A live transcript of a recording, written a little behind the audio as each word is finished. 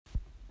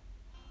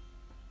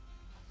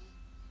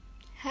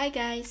Hi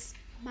guys,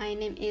 my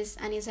name is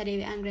Anissa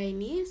Dewi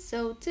Anggraini.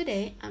 So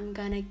today I'm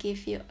gonna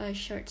give you a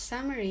short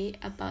summary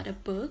about a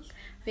book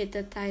with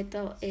the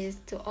title is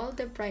To All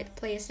the Bright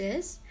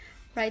Places,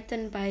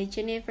 written by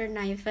Jennifer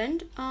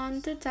Niven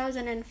on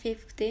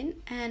 2015,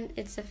 and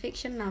it's a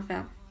fiction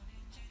novel.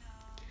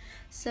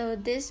 So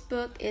this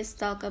book is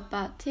talk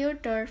about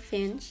Theodore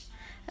Finch,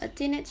 a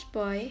teenage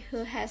boy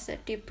who has a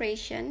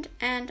depression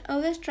and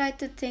always try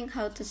to think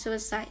how to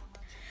suicide.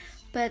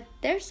 But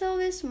there's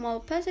always small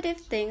positive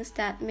things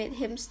that made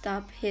him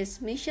stop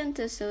his mission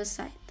to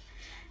suicide.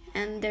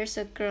 And there's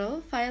a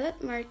girl,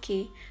 Violet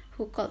Murky,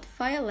 who called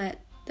Violet,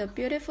 the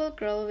beautiful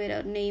girl with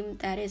a name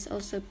that is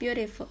also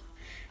beautiful,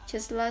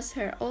 just lost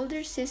her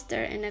older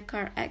sister in a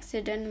car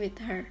accident with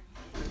her.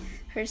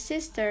 Her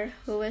sister,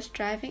 who was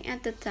driving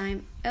at the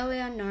time,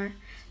 Eleanor,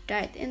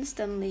 died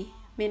instantly.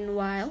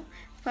 Meanwhile,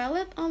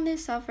 Violet only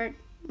suffered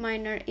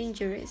minor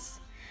injuries.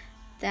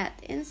 That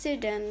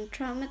incident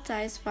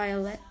traumatized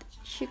Violet.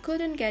 She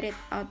couldn't get it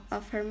out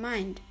of her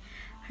mind.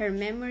 Her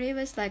memory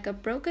was like a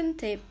broken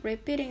tape,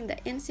 repeating the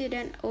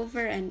incident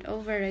over and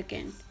over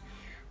again,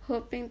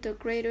 hoping to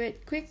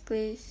graduate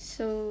quickly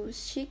so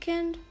she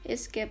can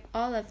escape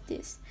all of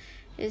this,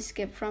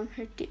 escape from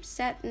her deep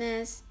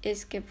sadness,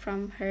 escape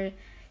from her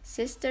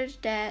sister's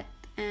death,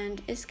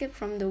 and escape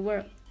from the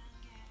world.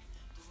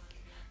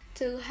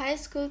 Two high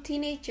school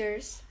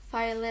teenagers,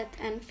 Violet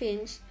and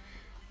Finch,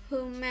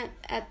 who met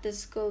at the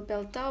school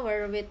bell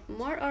tower with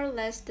more or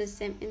less the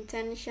same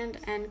intention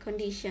and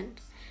condition,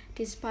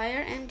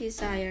 despair and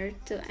desire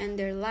to end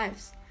their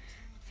lives.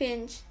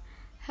 Finch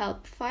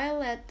helped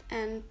Violet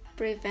and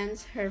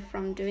prevents her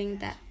from doing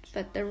that,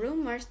 but the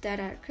rumors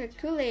that are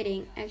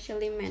circulating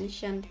actually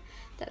mentioned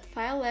that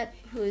Violet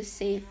who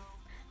saved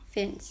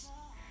Finch.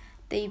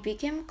 They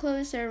became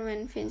closer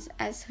when Finch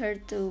asked her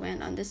to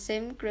went on the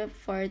same group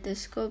for the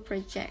school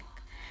project.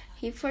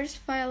 He forced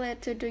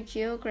Violet to do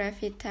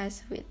geography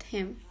tests with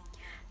him,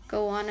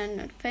 go on an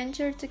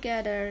adventure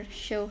together,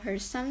 show her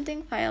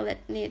something Violet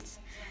needs.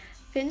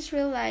 Finch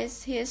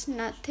realized he is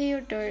not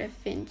Theodore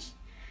Finch,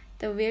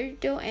 the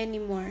weirdo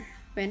anymore,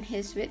 when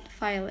he's with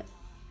Violet.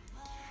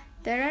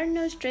 There are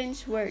no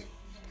strange words.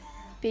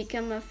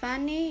 Become a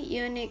funny,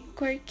 unique,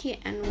 quirky,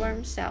 and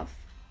warm self.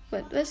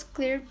 What was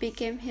clear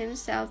became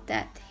himself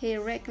that he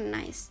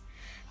recognized.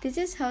 This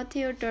is how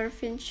Theodore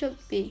Finch should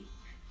be.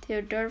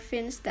 Theodore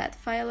Finch that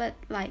Violet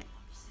liked.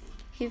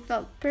 He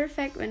felt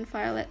perfect when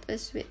Violet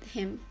was with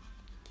him.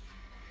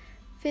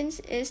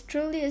 Finch is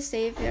truly a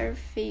savior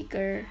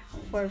figure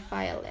for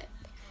Violet.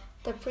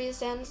 The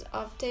presence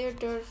of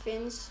Theodore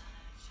Finch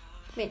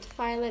made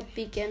Violet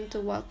begin to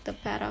walk the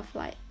path of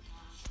light.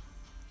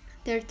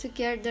 Their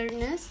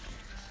togetherness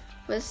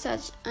was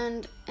such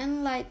an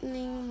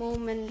enlightening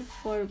moment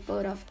for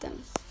both of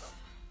them.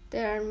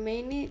 There are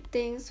many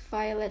things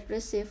Violet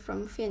received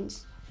from Finch.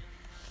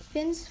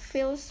 Finch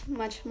feels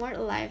much more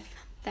alive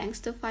thanks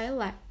to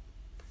Violet.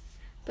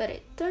 But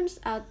it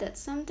turns out that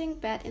something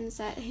bad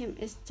inside him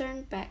is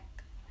turned back.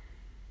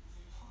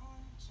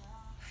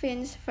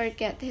 Finch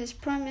forgets his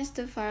promise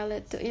to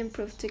Violet to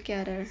improve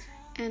together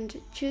and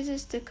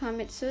chooses to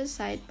commit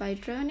suicide by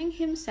drowning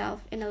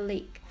himself in a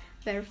lake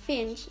where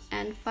Finch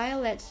and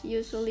Violet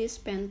usually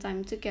spend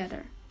time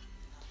together.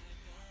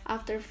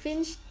 After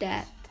Finch's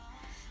death,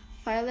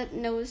 Violet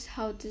knows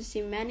how to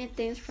see many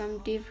things from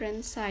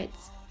different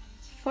sides.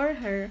 For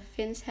her,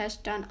 Finch has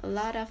done a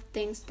lot of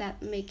things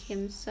that make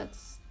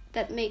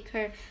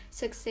her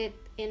succeed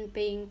in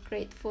being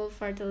grateful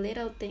for the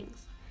little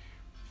things.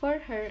 For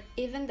her,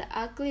 even the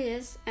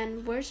ugliest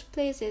and worst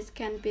places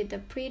can be the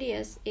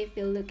prettiest if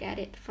you look at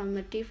it from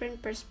a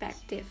different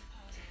perspective.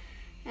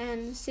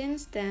 And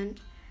since then,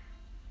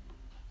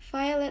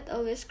 Violet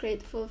always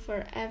grateful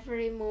for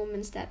every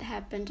moment that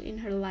happened in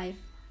her life,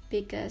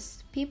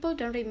 because people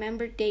don't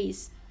remember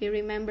days, we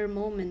remember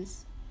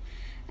moments.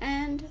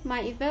 And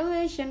my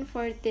evaluation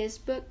for this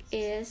book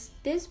is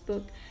this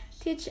book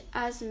teaches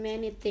us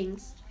many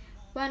things.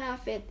 One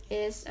of it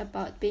is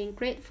about being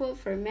grateful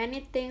for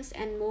many things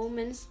and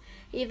moments,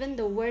 even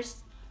the worst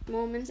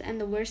moments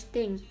and the worst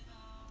thing,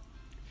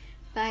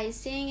 by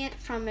seeing it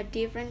from a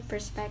different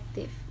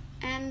perspective.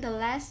 And the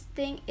last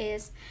thing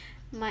is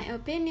my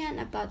opinion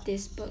about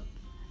this book.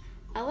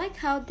 I like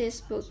how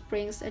this book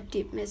brings a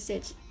deep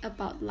message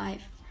about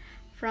life.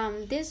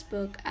 From this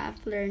book,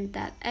 I've learned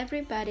that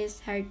everybody's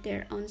had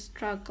their own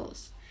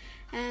struggles,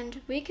 and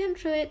we can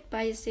through it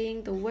by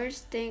seeing the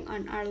worst thing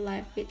on our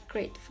life with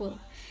grateful,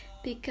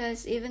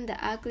 because even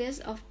the ugliest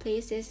of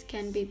places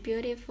can be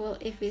beautiful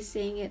if we're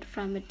seeing it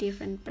from a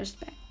different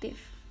perspective.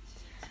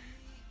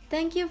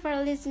 Thank you for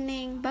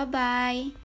listening. Bye-bye.